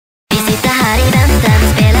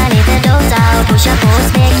pusha på och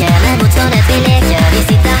smeker med motståndet vi leker. Vi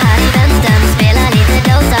sitter här i vänstern och spelar lite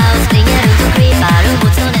Dota och springer runt och creepar och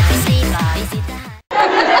motståndet vi slipar. Vi sitter här.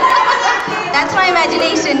 That's my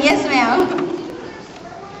imagination, yes ma'am.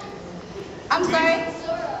 I'm sorry?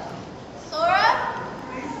 Sora?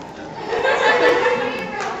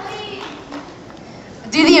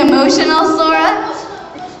 Do the emotional Sora?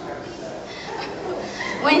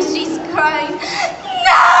 When she's crying,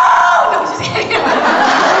 no! No, just kidding.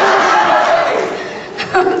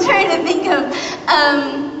 I'm trying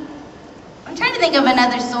to think of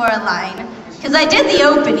another Sora line, because I did the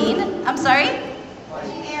opening. I'm sorry?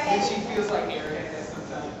 And she feels like arrogant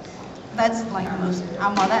sometimes. That's like most,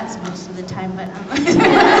 well, that's most of the time, but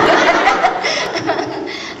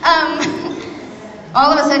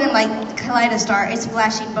all of a sudden, like, Kaleidostar is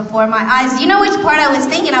flashing before my eyes. You know which part I was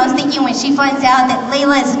thinking? I was thinking when she finds out that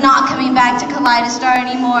Layla is not coming back to Kaleidostar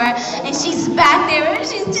anymore, and she's back there, and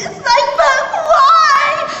she's just like, but why?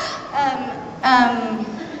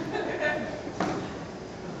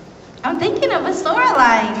 I'm thinking of a Sora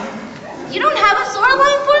line. You don't have a Sora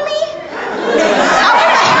line for me?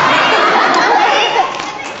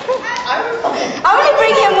 I'm gonna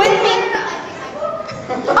bring him with me.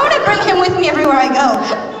 I'm gonna bring him with me everywhere I go.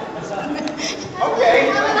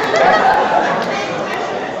 Okay.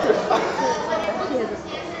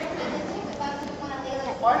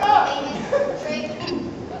 Why not?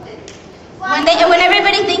 When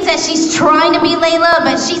everybody thinks that she's trying to be Layla,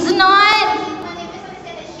 but she's not.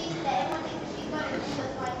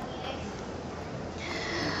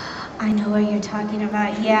 I know what you're talking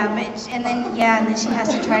about, yeah, but and then she has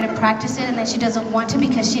to try to practice it, and then she doesn't want to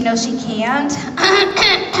because she knows she can't.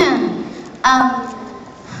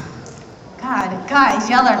 God, guys,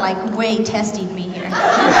 y'all are like way testing me here.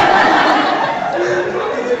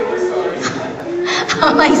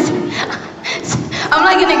 I'm like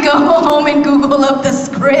gonna go home and Google up the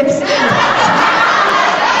scripts.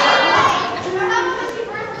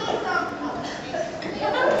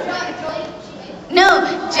 No,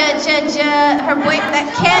 her boy,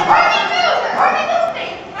 that cat.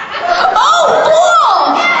 Oh,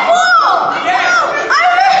 cool! I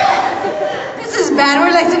remember. This is bad,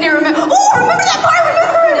 we're like sitting here, remember. Oh, remember that part,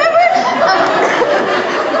 remember?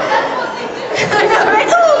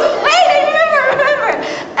 Oh, wait, I remember.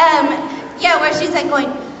 Yeah, where she's like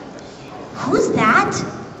going, who's that?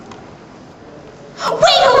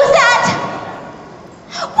 Wait, who was that?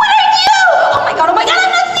 What are you? Oh my god, I've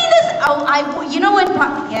not seen this. Oh, you know what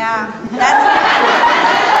part? Yeah,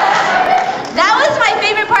 that was my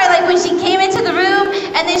favorite part, like when she came into the room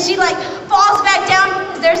and then she like falls back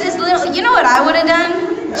down. There's this little, you know what I would have done?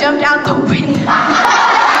 Jumped out the window.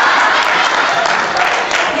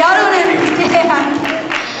 Y'all don't understand.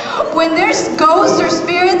 When there's ghosts or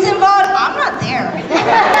spirits involved, I'm not there.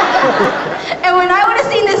 And when I would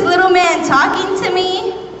have seen this little man talking to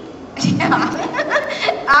me, yeah,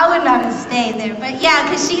 I would not have stayed there. But yeah,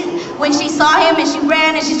 because when she saw him and she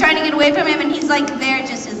ran and she's trying to get away from him and he's like there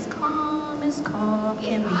just as calm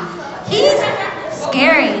can be. He's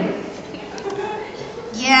scary.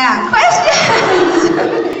 Yeah, questions?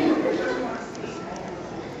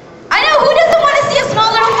 I know, who doesn't want to see a small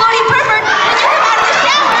little floating pervert when you come out of the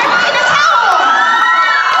shower in a towel?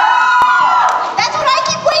 That's what I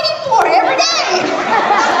keep waiting for every day.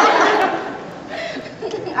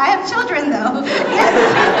 I have children though.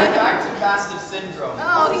 Back to massive syndrome.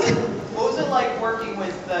 Oh, what was it like working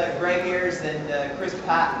with Greg Ayers and Chris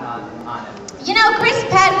Patton on it? You know, Chris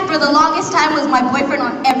Patton for the longest time was my boyfriend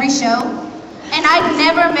on every show. And I've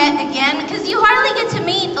never met again, because you hardly get to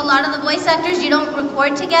meet a lot of the voice actors, you don't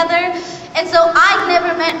record together. And so I've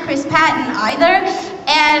never met Chris Patton either.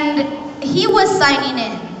 And he was signing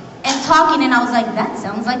in and talking, and I was like, that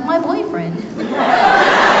sounds like my boyfriend.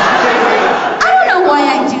 I don't know why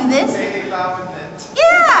I do this.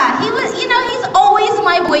 Yeah, he was, you know, he's always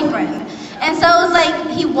my boyfriend. And so it was like,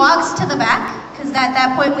 he walks to the back, because at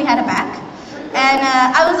that point we had a back. And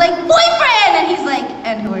I was like, boyfriend! And he's like,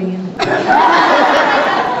 and who are you?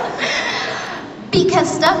 Because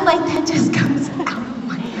stuff like that just comes out of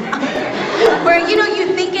my mouth. Where, you know,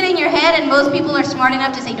 you think it in your head and most people are smart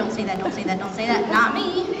enough to say, don't say that, don't say that, don't say that. Not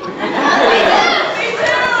me.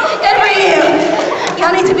 Good for you.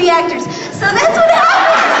 Y'all need to be actors. So that's what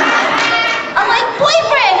happened. I'm like,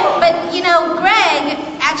 boyfriend! But, you know, Greg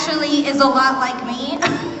actually is a lot like me.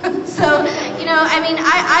 So, you know, I mean,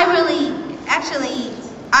 I really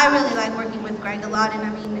like working with Greg a lot, and I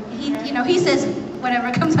mean, he says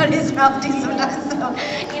whatever comes out of his mouth too sometimes, so,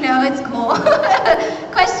 you know, it's cool.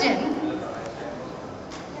 Question?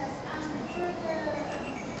 Yes, for your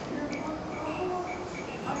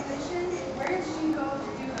auditions, where did you go to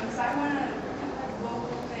do them? Because I want to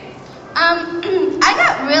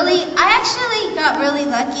I actually got really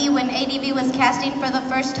lucky when ADV was casting for the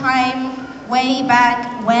first time way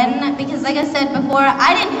back when, because like I said before,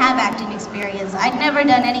 I didn't have acting experience. I'd never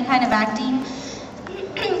done any kind of acting.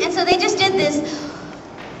 And so they just did this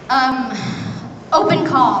open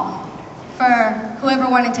call for whoever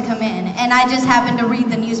wanted to come in. And I just happened to read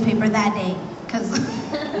the newspaper that day, because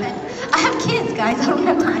I have kids, guys, I don't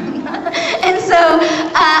have time. And so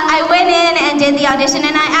I went in and did the audition,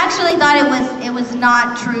 and I actually thought it was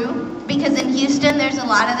not true, because in Houston there's a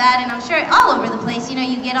lot of that, and I'm sure all over the place, you know,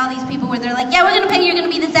 you get all these people where they're like, yeah, we're gonna pay you, you're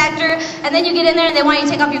gonna be this actor, and then you get in there and they want you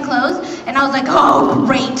to take off your clothes, and I was like, oh,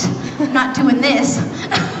 great, I'm not doing this.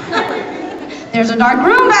 There's a dark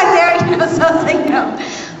room back there, you know, so I was like, no.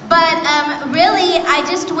 But really, I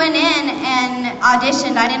just went in and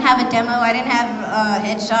auditioned. I didn't have a demo, I didn't have a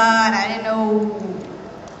headshot, I didn't know.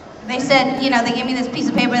 They said, you know, they gave me this piece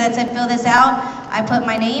of paper that said, fill this out. I put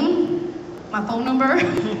my name, my phone number,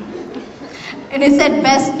 and it said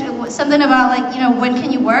best, something about like, you know, when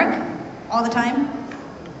can you work? All the time?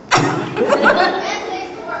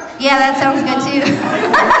 Yeah, that sounds good too.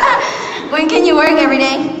 When can you work? Every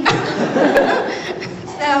day?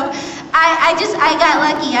 So, I got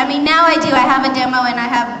lucky. I mean, now I do. I have a demo and I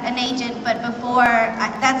have an agent, but before,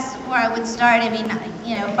 that's where I would start. I mean,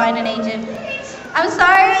 you know, find an agent. I'm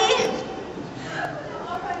sorry.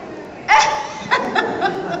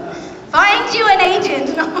 Find you an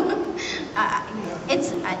agent.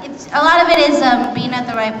 It's a lot of it is being at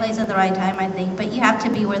the right place at the right time, I think. But you have to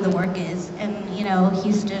be where the work is, and you know,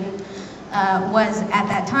 Houston was at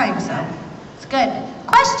that time, so it's good.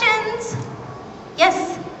 Questions?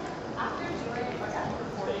 Yes. After doing, like after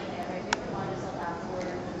recording and everything, you find yourself afterward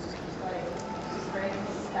and just like very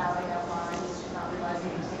spouting out lines, just not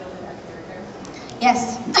realizing you're still in that character?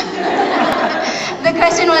 Yes. The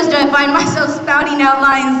question was, do I find myself spouting out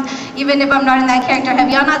lines even if I'm not in that character? Have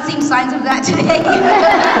y'all not seen signs of that today?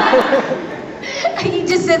 You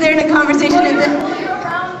just sit there in a conversation and then... When you're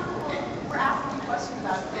around, we're asking you questions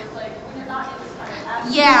about it, so it's like, when you're not in this kind of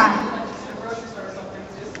atmosphere, Yeah. like just in a grocery store or something,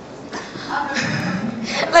 it's just...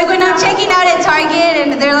 Like when I'm checking out at Target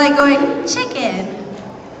and they're like going, chicken,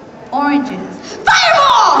 oranges,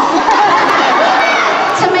 fireball!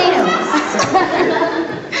 Tomatoes.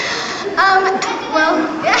 Well,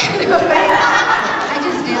 yeah, I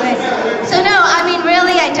just do it. So no, I mean,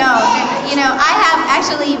 really, I don't. You know, I have,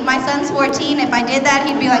 actually, my son's 14. If I did that,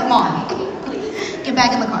 he'd be like, Mom, get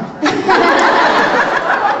back in the car.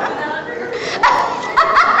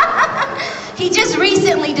 He just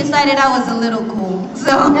recently decided I was a little cool,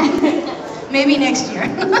 so maybe next year.